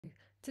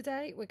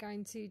Today we're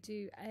going to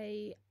do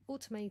a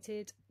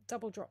automated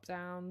double drop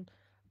down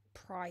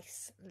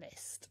price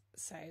list.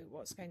 So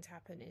what's going to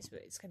happen is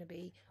it's going to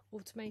be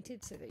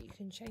automated so that you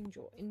can change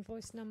your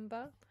invoice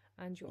number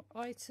and your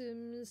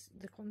items,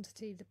 the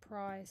quantity, the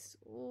price,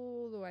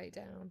 all the way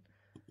down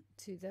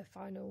to the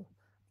final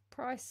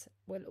price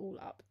will all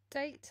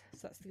update. So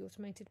that's the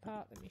automated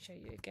part. Let me show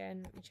you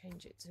again. Let me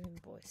change it to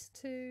invoice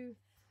 2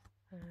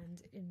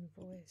 and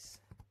invoice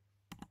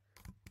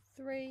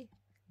 3.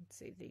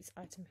 See, these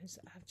items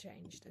have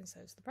changed, and so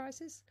has the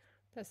prices.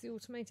 That's the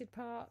automated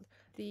part.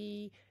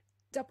 The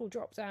double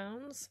drop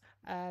downs,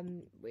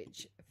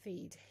 which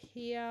feed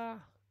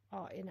here,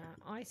 are in our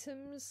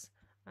items,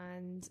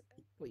 and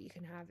what you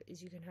can have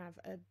is you can have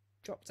a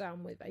drop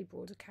down with a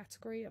broader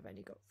category. I've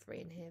only got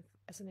 3 in here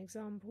as an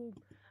example,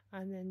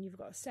 and then you've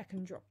got a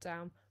second drop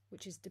down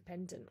which is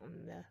dependent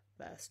on the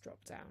first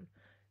drop down.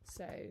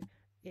 So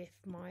if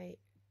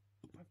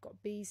I've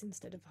got bees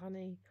instead of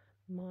honey,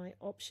 my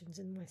options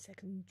in my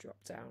second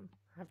drop down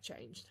have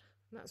changed.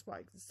 And that's why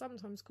it's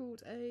sometimes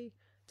called a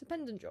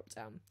dependent drop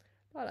down,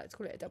 but I like to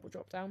call it a double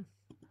drop down.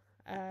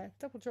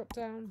 Double drop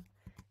down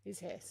is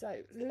here.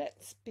 So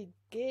let's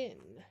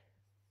begin.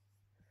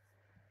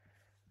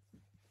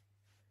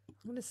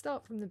 I'm going to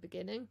start from the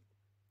beginning.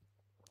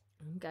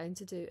 I'm going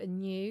to do a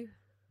new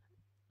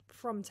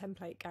from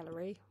template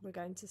gallery. We're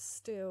going to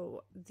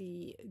steal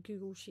the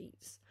Google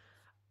Sheets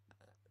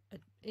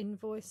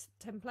invoice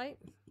template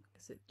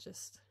because it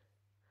just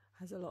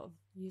has a lot of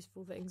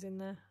useful things in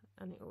there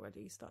and it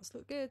already starts to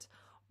look good.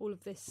 All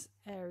of this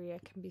area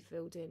can be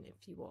filled in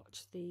if you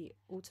watch the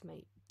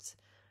automate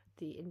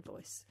the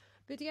invoice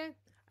video.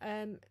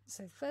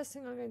 So the first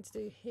thing I'm going to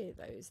do here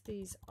though is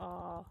these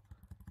are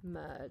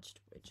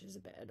merged, which is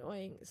a bit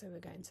annoying, so we're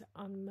going to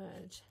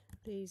unmerge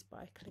these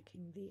by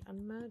clicking the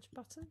unmerge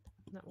button,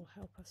 and that will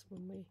help us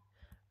when we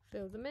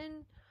fill them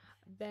in.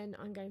 Then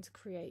I'm going to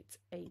create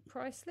a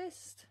price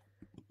list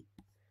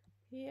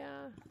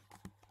here.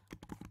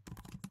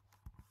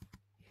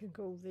 You can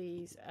call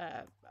these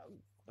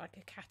like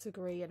a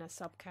category and a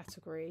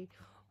subcategory,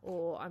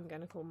 or I'm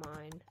going to call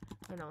mine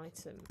an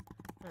item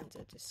and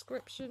a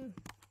description.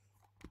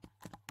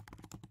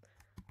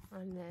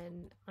 And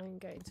then I'm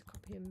going to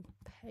copy and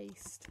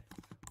paste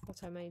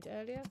what I made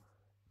earlier.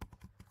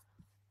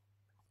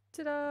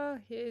 Ta-da!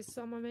 Here's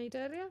some I made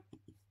earlier.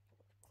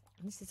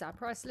 This is our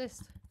price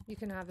list. You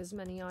can have as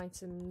many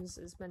items,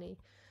 as many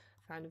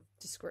kind of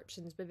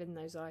descriptions within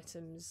those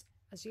items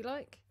as you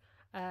like.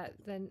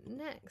 Then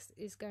next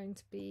is going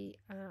to be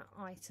our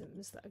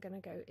items that are going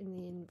to go in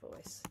the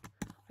invoice.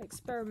 I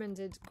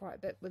experimented quite a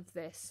bit with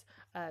this,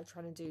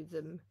 trying to do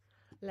them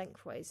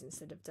lengthways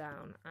instead of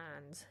down,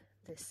 and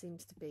this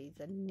seems to be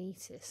the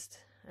neatest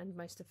and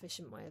most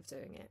efficient way of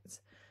doing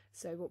it.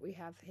 So what we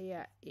have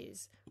here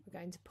is we're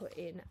going to put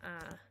in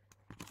our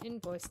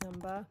invoice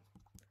number,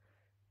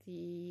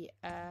 and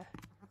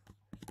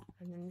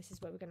then this is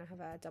where we're going to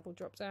have our double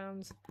drop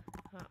downs,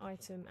 our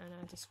item and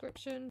our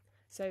description.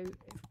 So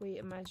if we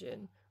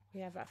imagine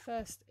we have our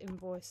first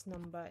invoice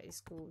number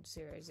is called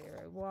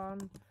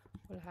 001,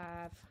 we'll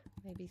have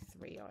maybe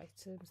 3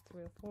 items,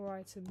 3 or 4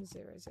 items,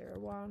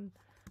 001,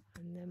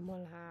 and then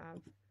we'll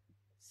have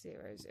 002,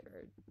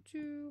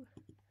 and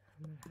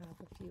we'll have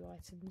a few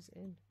items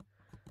in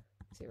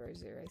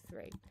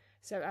 003.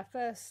 So our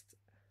first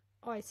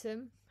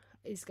item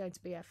is going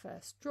to be our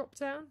first drop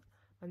down,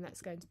 and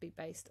that's going to be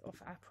based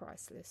off our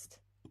price list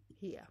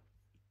here.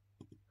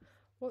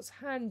 What's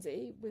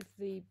handy with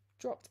the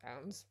drop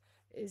downs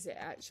is it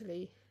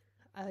actually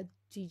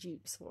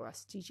dedupes for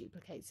us,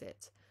 deduplicates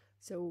it.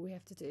 So all we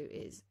have to do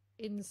is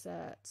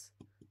insert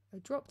a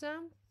drop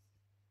down,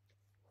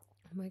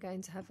 and we're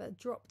going to have a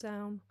drop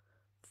down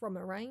from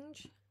a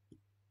range,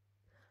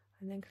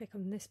 and then click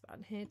on this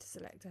button here to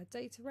select our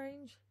data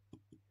range,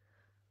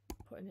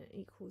 putting an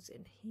equals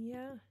in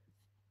here,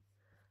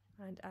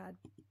 and our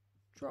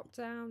drop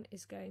down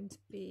is going to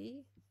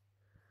be,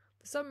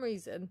 for some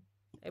reason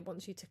it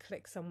wants you to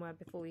click somewhere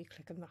before you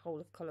click on the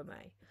whole of column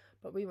A,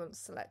 but we want to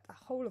select the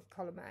whole of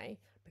column A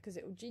because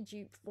it will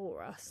dedupe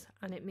for us,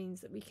 and it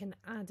means that we can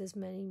add as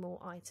many more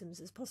items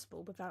as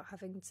possible without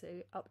having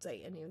to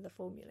update any of the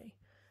formulae.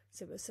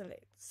 So we'll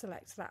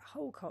select that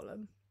whole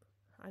column,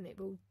 and it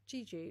will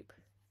dedupe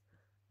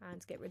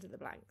and get rid of the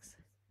blanks.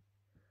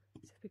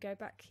 So if we go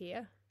back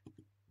here,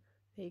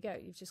 there you go,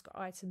 you've just got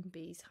item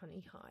B's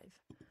honey hive.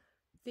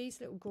 These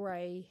little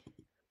grey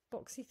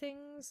boxy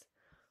things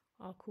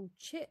are called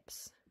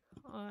chips.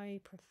 I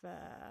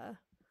prefer,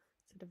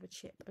 instead of a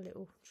chip, a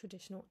little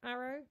traditional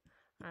arrow,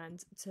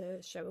 and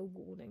to show a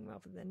warning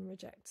rather than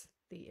reject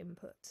the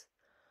input.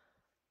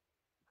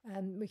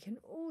 And we can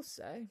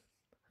also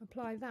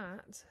apply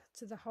that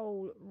to the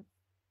whole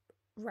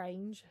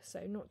range,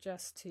 so not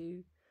just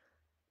to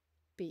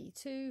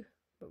B2,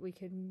 but we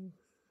can,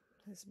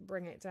 let's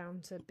bring it down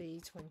to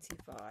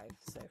B25.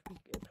 So if we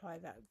apply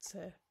that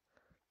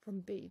from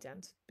B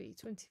down to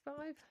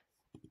B25,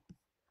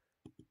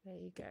 there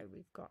you go,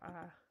 we've got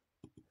our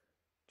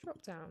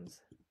drop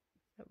downs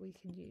that we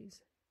can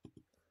use.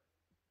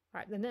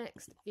 Right, the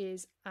next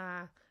is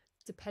our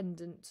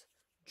dependent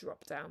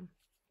drop down.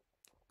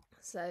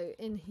 So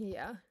in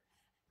here,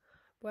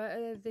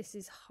 where this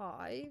is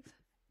hive,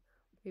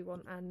 we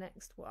want our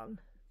next one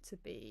to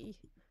be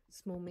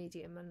small,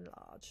 medium and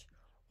large.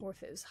 Or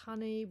if it was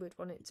honey, we'd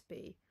want it to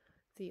be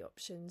the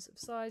options of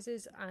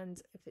sizes,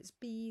 and if it's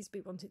bees,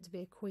 we want it to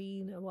be a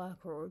queen, a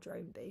worker or a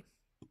drone bee.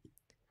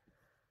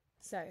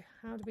 So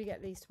how do we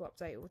get these to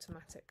update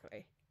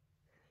automatically?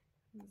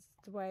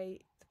 The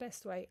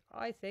best way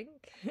I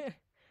think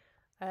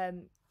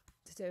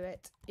to do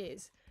it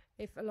is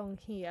if along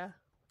here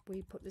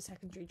we put the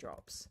secondary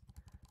drops.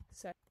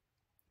 So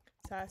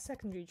our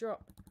secondary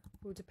drop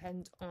will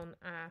depend on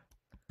our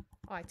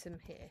item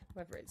here,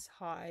 whether it's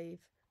hive,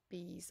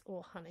 bees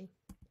or honey.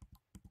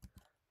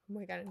 And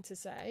we're going to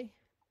say,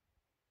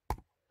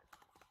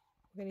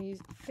 we're going to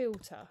use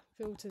filter.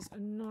 Filter's a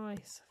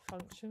nice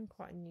function,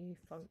 quite a new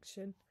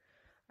function.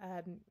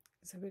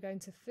 So we're going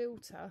to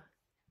filter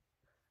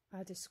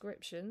our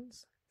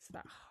descriptions, so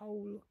that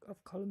whole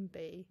of column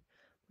B.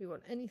 We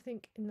want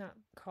anything in that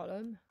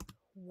column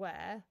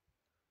where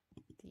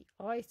the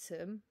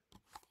item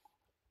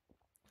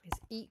is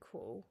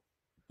equal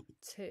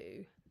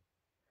to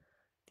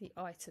the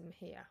item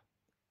here.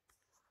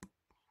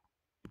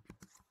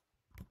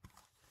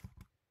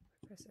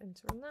 Press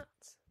enter on that.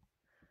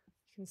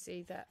 You can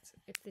see that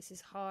if this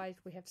is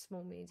hive, we have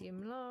small,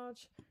 medium,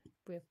 large.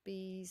 If we have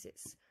bees,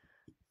 it's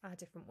our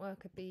different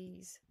worker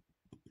bees.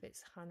 If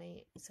it's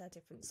honey, it's our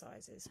different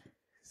sizes.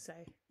 So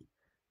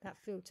that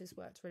filter's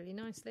worked really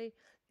nicely.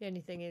 The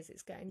only thing is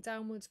it's going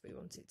downwards. We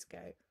want it to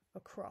go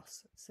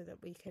across so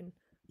that we can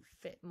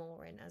fit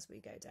more in as we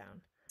go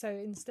down. So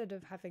instead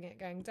of having it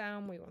going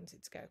down, we want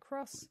it to go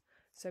across.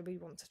 So we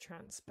want to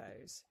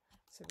transpose.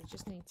 So we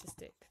just need to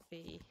stick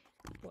the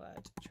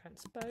word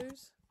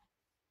transpose,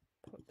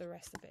 put the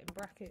rest of it in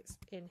brackets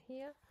in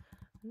here.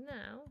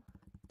 Now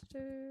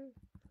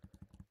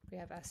we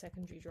have our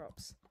secondary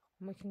drops,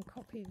 and we can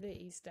copy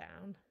these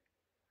down.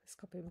 Let's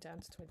copy them down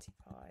to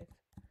 25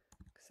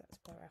 because that's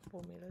where our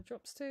formula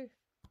drops to.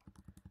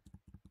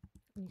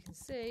 And you can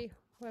see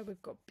where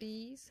we've got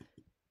bees,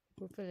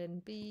 we'll fill in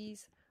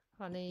bees,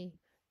 honey,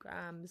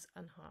 grams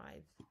and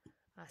hive,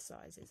 our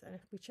sizes. And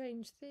if we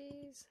change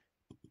these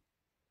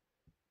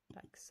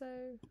like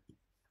so,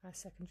 our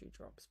secondary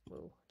drops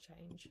will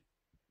change.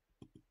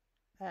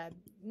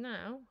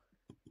 Now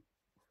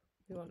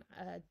we want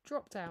a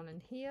drop down in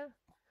here,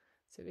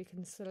 so we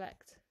can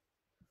select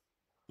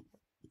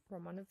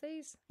from one of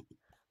these,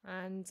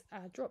 and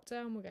our drop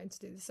down we're going to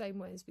do the same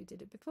way as we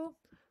did it before.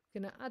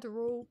 We're going to add a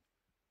rule.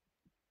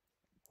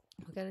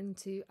 We're going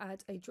to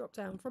add a drop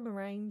down from a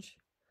range.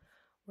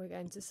 We're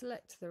going to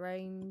select the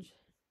range.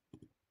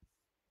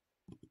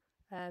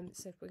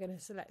 So if we're going to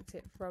select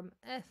it from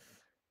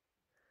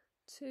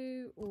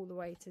F2 all the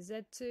way to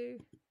Z2,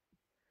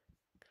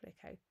 click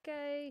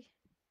OK,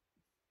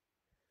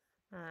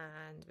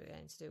 and we're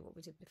going to do what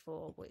we did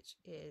before, which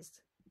is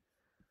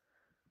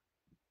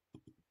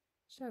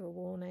show a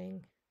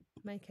warning,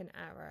 make an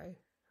arrow,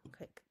 and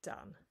click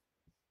done.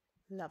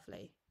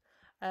 Lovely.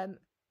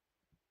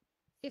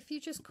 If you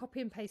just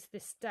copy and paste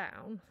this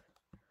down,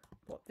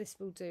 what this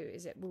will do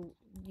is it will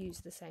use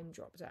the same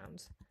drop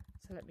downs.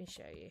 So let me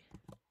show you.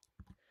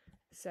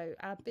 So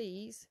our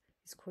bees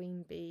is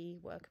queen bee,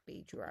 worker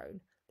bee,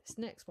 drone. This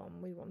next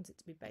one we want it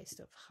to be based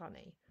off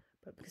honey,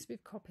 but because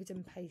we've copied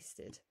and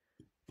pasted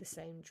the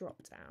same drop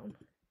down,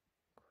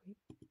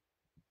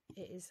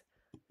 it is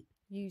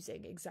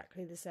using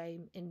exactly the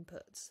same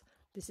inputs.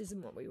 This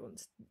isn't what we want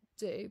to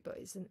do, but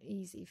it's an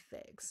easy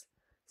fix.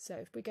 So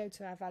if we go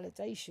to our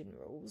validation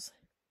rules,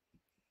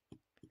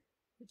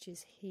 which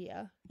is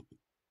here,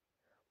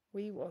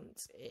 we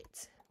want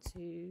it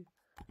to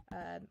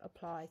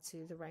apply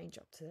to the range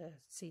up to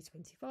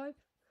C25.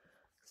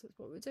 So that's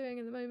what we're doing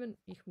in the moment.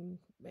 You can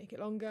make it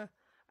longer.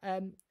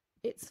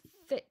 It's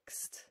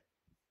fixed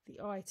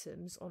the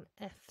items on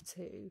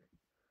F2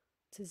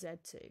 to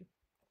Z2.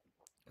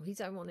 We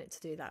don't want it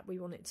to do that. We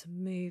want it to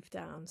move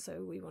down.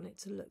 So we want it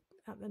to look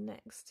at the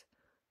next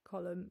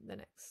column, the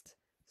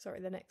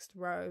next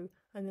row,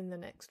 and then the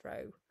next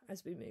row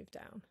as we move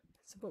down.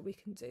 So what we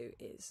can do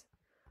is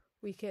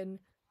we can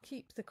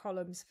keep the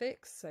columns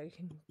fixed, so you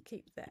can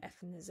keep the F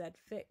and the Z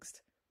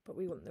fixed, but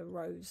we want the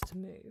rows to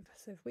move.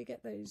 So if we get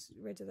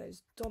rid of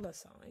those dollar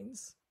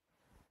signs,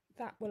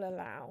 that will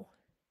allow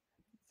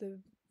the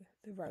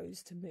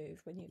rows to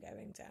move when you're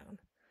going down.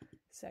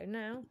 So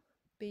now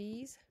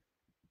bees,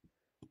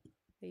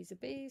 these are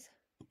bees.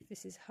 If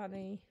this is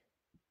honey,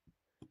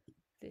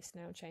 this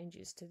now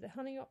changes to the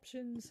honey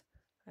options,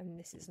 and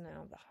this is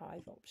now the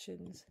hive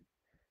options,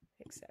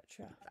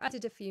 etc. I've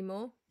added a few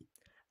more.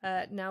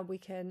 Now we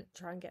can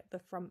try and get the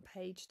front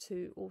page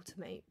to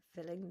automate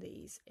filling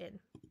these in.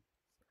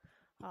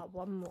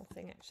 One more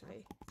thing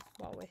actually,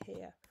 while we're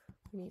here,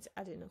 we need to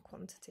add in a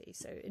quantity.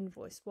 So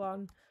invoice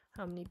 1,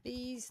 how many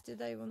bees do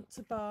they want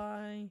to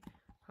buy?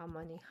 How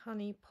many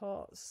honey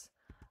pots?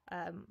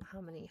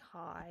 How many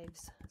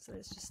hives? So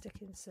let's just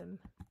stick in some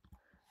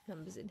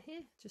numbers in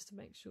here just to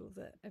make sure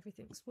that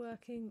everything's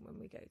working when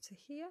we go to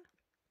here.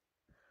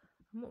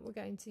 And what we're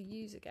going to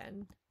use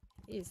again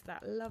is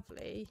that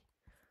lovely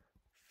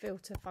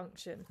filter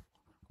function.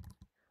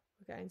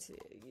 We're going to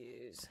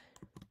use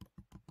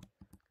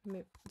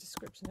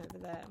description over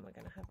there, and we're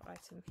going to have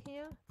item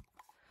here.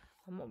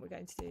 And what we're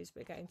going to do is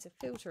we're going to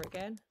filter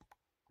again.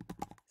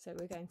 So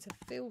we're going to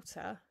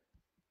filter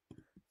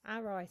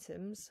our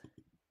items,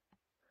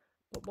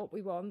 but what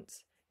we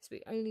want is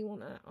we only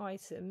want our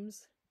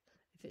items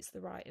if it's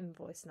the right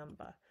invoice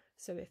number.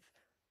 So if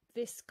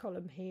this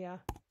column here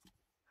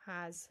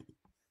has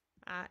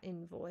our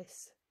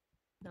invoice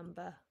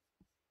number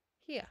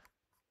here,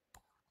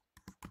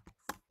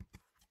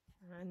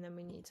 and then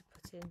we need to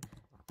put in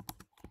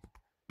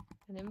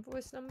an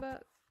invoice number.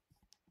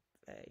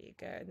 There you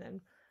go. And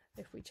then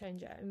if we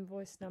change our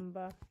invoice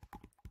number,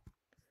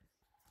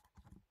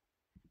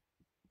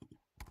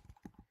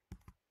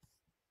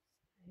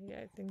 there you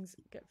go, things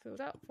get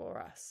filled out for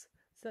us.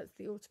 So that's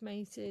the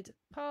automated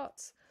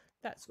part.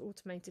 That's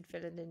automated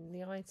filling in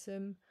the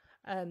item.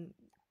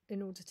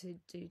 In order to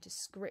do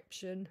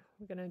description,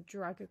 we're going to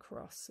drag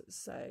across.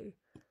 So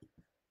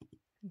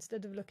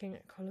instead of looking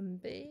at column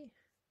B,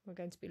 we're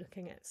going to be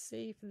looking at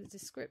C for the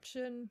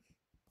description.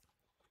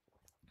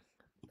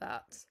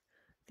 But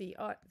the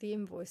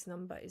invoice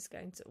number is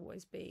going to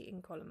always be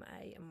in column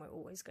A, and we're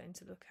always going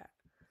to look at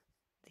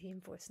the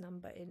invoice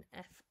number in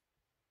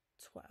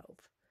F12.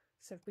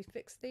 So if we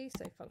fix these,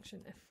 so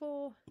function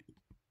F4,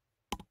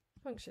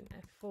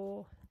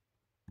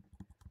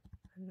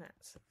 and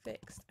that's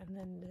fixed, and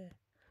then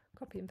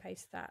copy and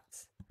paste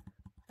that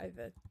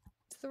over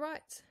to the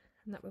right,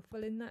 and that will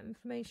fill in that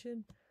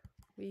information.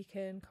 We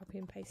can copy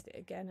and paste it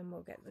again, and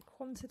we'll get the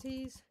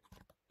quantities.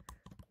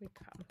 We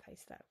cut and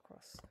paste that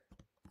across.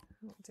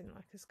 Oh, I didn't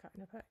like us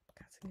cutting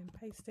and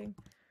pasting.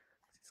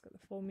 It's got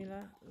the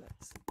formula.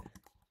 Let's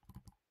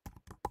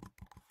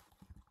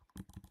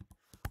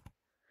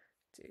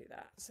do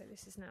that. So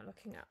this is now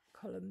looking at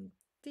column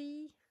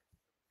D,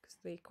 because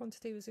the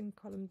quantity was in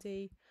column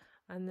D,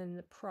 and then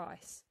the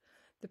price.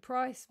 The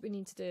price we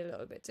need to do a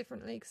little bit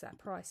differently, because that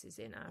price is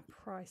in our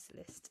price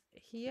list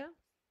here.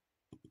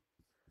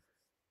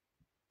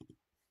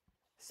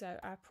 So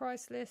our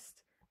price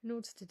list, in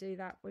order to do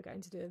that, we're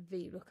going to do a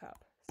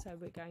VLOOKUP. So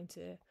we're going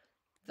to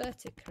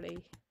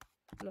vertically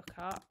look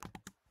up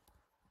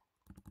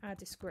our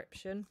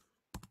description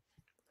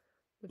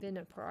within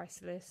a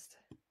price list.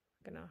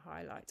 We're going to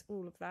highlight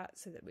all of that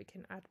so that we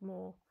can add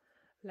more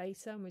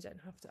later and we don't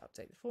have to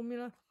update the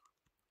formula.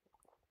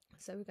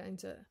 So we're going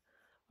to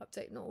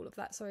update, not all of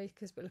that, sorry,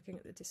 because we're looking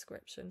at the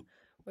description.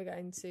 We're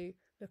going to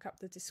look up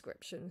the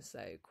description,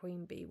 so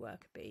queen bee,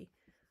 worker bee,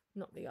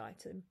 not the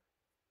item.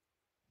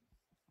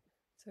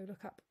 So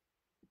look up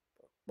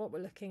what we're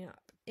looking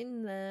up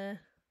in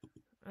there,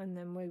 and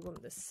then we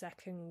want the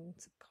second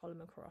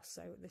column across.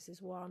 So this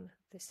is 1,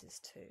 this is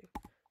 2.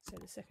 So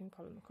the second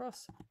column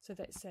across, so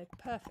that it said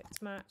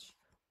perfect match,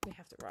 we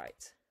have to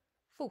write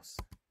false.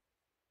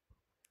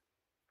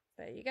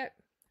 There you go.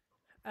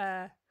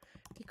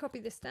 If you copy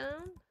this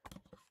down,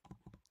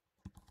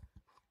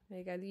 there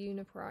you go, the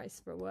unit price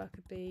for a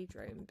worker bee,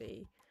 drone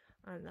bee,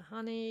 and the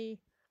honey.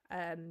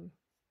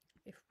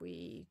 If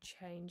we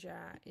change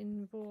our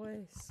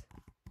invoice,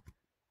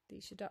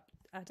 these should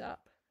add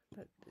up.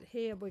 But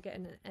here we're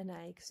getting an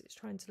NA because it's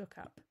trying to look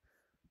up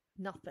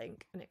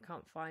nothing and it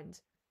can't find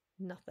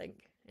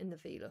nothing in the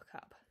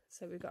VLOOKUP.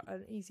 So we've got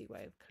an easy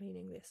way of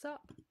cleaning this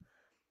up.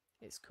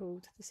 It's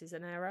called, this is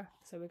an error.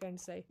 So we're going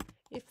to say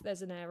if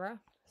there's an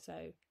error,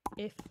 so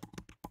if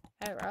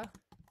error,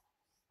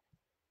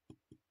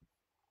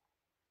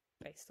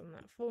 based on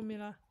that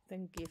formula,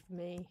 then give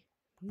me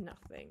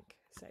nothing.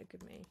 So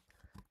give me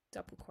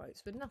double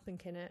quotes with nothing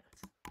in it.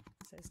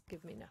 It says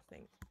give me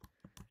nothing.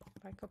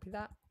 If I copy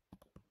that,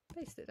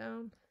 paste it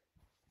down,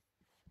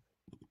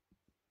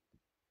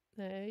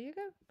 there you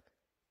go.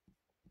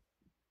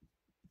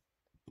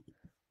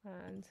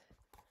 And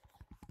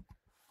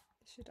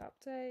it should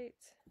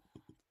update.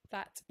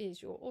 That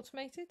is your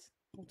automated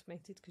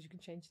because you can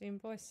change the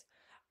invoice.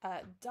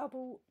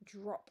 Double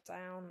drop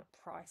down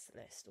price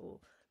list, or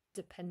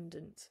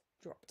dependent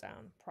drop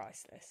down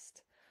price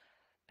list.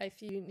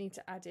 If you need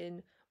to add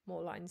in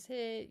more lines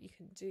here, you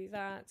can do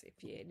that.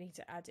 If you need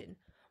to add in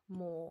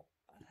more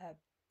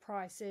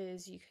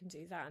prices, you can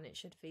do that, and it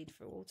should feed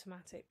through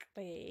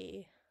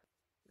automatically.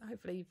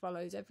 Hopefully you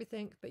followed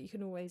everything, but you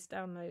can always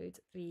download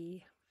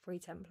the free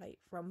template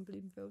from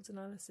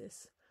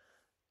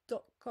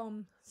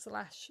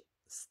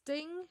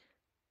bloomfieldsanalysis.com/sting.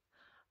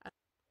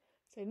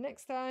 So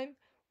next time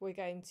we're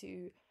going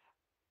to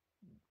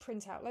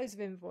print out loads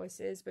of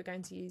invoices. We're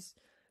going to use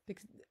the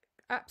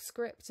app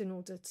script in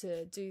order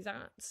to do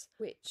that,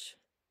 which,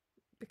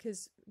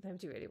 because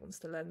nobody really wants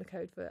to learn the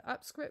code for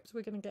app script,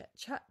 we're going to get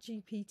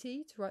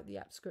ChatGPT to write the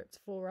app script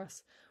for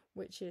us,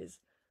 which is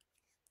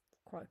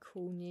quite a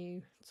cool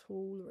new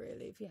tool,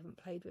 really. If you haven't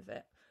played with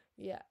it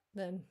yet,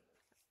 then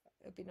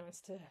it'd be nice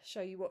to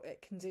show you what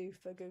it can do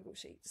for Google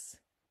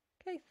Sheets.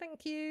 Okay,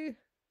 thank you.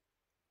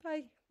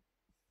 Bye.